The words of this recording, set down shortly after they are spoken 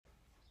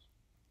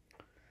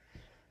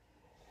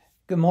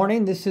Good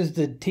morning. This is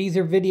the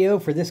teaser video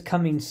for this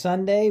coming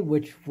Sunday,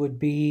 which would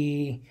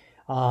be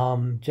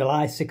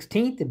July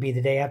 16th. It'd be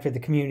the day after the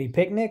community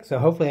picnic. So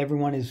hopefully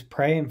everyone is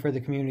praying for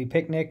the community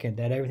picnic and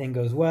that everything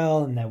goes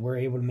well and that we're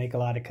able to make a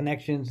lot of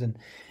connections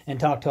and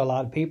talk to a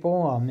lot of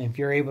people. If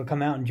you're able to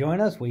come out and join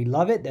us, we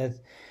love it.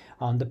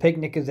 The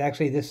picnic is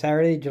actually this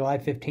Saturday, July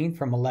 15th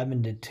from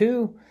 11 to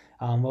 2.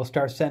 We'll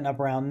start setting up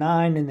around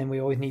 9, and then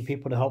we always need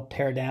people to help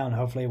tear down.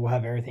 Hopefully we'll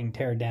have everything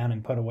tear down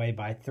and put away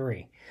by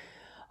 3.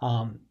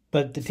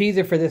 But the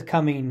teaser for this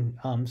coming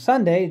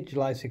Sunday,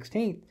 July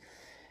 16th,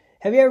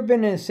 have you ever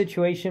been in a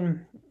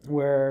situation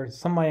where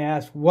somebody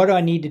asks, what do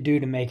I need to do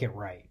to make it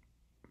right?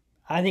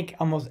 I think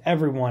almost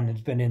everyone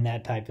has been in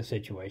that type of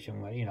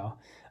situation where,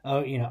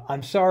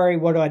 I'm sorry,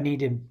 what do I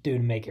need to do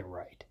to make it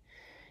right?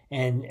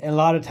 And a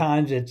lot of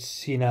times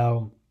it's,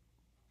 do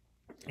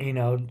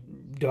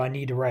I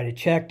need to write a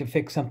check to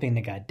fix something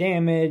that got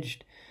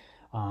damaged?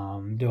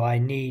 Do I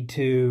need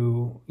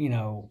to,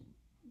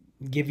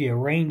 give you a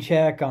rain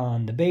check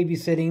on the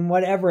babysitting,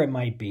 whatever it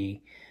might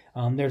be.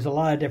 There's a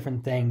lot of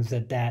different things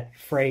that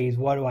phrase,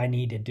 what do I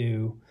need to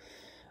do,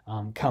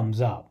 comes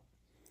up.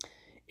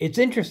 It's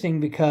interesting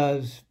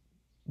because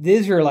the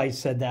Israelites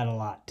said that a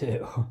lot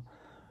too.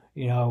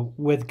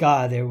 With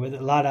God, there were a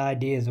lot of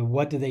ideas of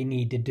what do they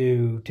need to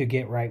do to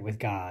get right with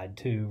God,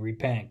 to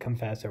repent,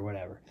 confess, or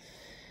whatever.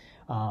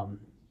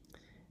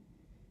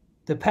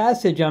 The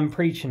passage I'm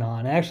preaching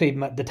on, actually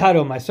the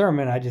title of my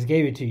sermon, I just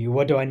gave it to you,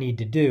 what do I need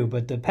to do?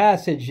 But the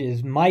passage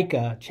is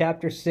Micah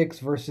chapter 6,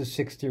 verses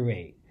 6 through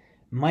 8.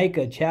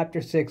 Micah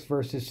chapter 6,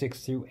 verses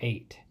 6 through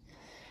 8.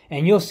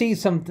 And you'll see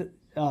so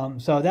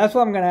that's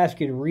what I'm going to ask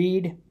you to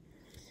read.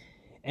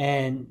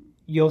 And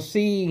you'll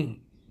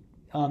see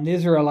the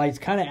Israelites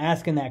kind of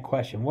asking that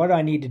question, what do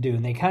I need to do?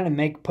 And they kind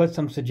of put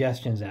some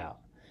suggestions out.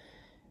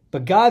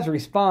 But God's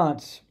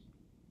response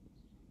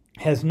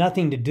has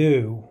nothing to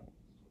do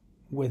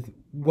with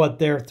what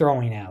they're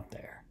throwing out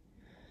there.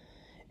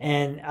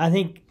 And I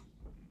think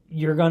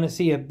you're going to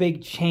see a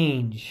big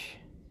change,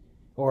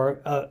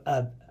 or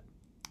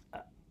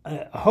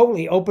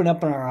hopefully open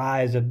up in our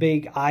eyes, a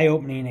big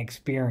eye-opening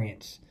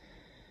experience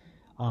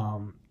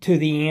to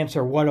the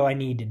answer, what do I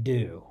need to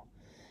do?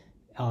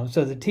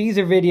 So the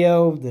teaser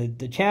video,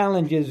 the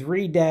challenge is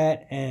read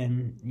that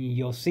and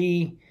you'll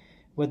see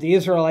what the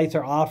Israelites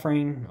are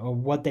offering or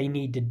what they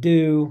need to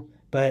do.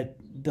 But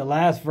the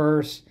last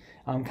verse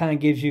kind of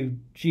gives you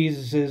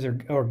Jesus's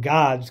or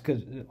God's,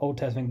 because Old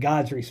Testament,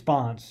 God's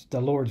response, the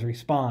Lord's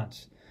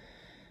response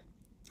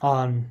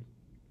on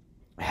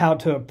how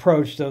to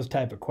approach those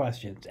type of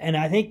questions. And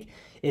I think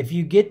if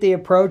you get the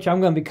approach, I'm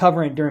going to be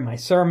covering it during my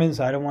sermon,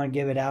 so I don't want to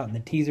give it out in the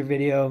teaser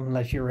video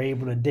unless you're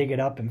able to dig it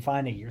up and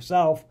find it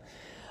yourself.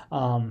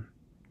 But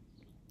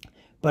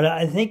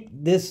I think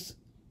this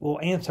will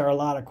answer a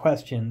lot of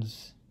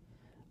questions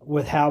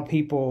with how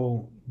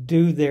people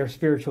do their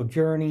spiritual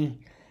journey,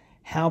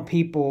 how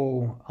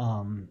people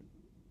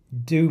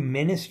do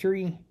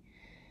ministry,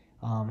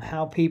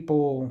 how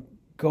people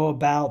go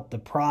about the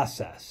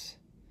process.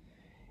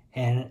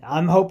 And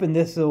I'm hoping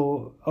this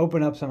will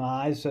open up some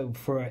eyes. So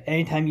for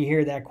anytime you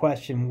hear that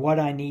question, what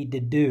I need to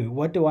do,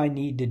 what do I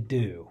need to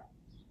do?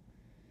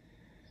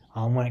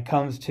 When it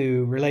comes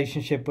to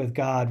relationship with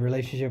God,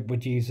 relationship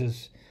with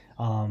Jesus,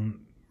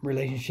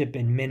 relationship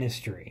in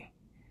ministry.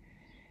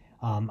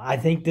 I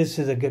think this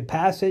is a good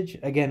passage.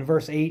 Again,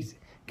 verse 8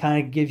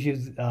 kind of gives you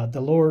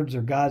the Lord's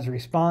or God's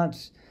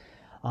response.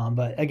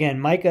 But again,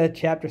 Micah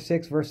chapter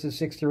 6, verses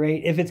 6 through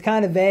 8. If it's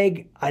kind of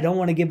vague, I don't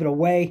want to give it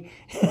away.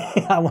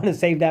 I want to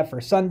save that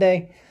for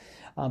Sunday.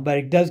 But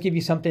it does give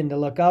you something to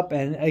look up.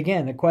 And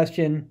again, the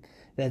question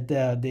that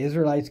the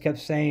Israelites kept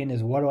saying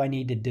is, what do I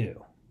need to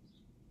do?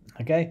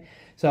 Okay,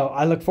 so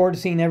I look forward to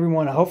seeing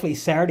everyone hopefully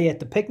Saturday at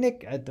the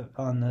picnic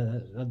on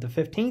the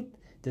 15th,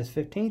 this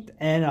 15th.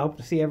 And I hope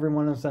to see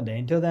everyone on Sunday.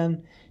 Until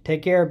then,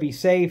 take care, be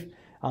safe.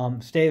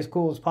 Stay as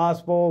cool as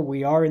possible.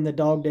 We are in the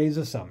dog days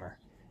of summer.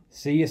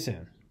 See you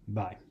soon.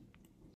 Bye.